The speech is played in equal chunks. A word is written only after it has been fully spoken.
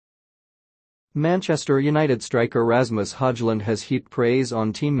Manchester United striker Rasmus Hojlund has heaped praise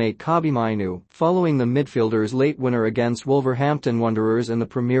on teammate Kobbie Mainoo following the midfielder's late winner against Wolverhampton Wanderers in the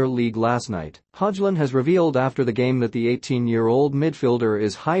Premier League last night. Hojlund has revealed after the game that the 18-year-old midfielder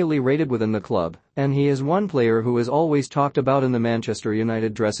is highly rated within the club, and he is one player who is always talked about in the Manchester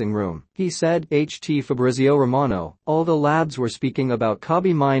United dressing room. He said, Fabrizio Romano, all the lads were speaking about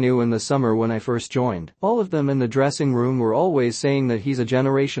Kobbie Mainoo in the summer when I first joined. All of them in the dressing room were always saying that he's a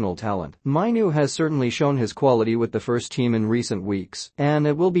generational talent. Mainoo has certainly shown his quality with the first team in recent weeks, and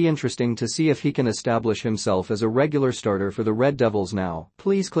it will be interesting to see if he can establish himself as a regular starter for the Red Devils now.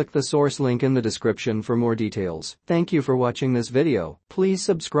 Please click the source link in the description for more details. Thank you for watching this video. Please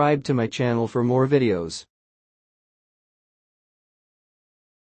subscribe to my channel for more videos.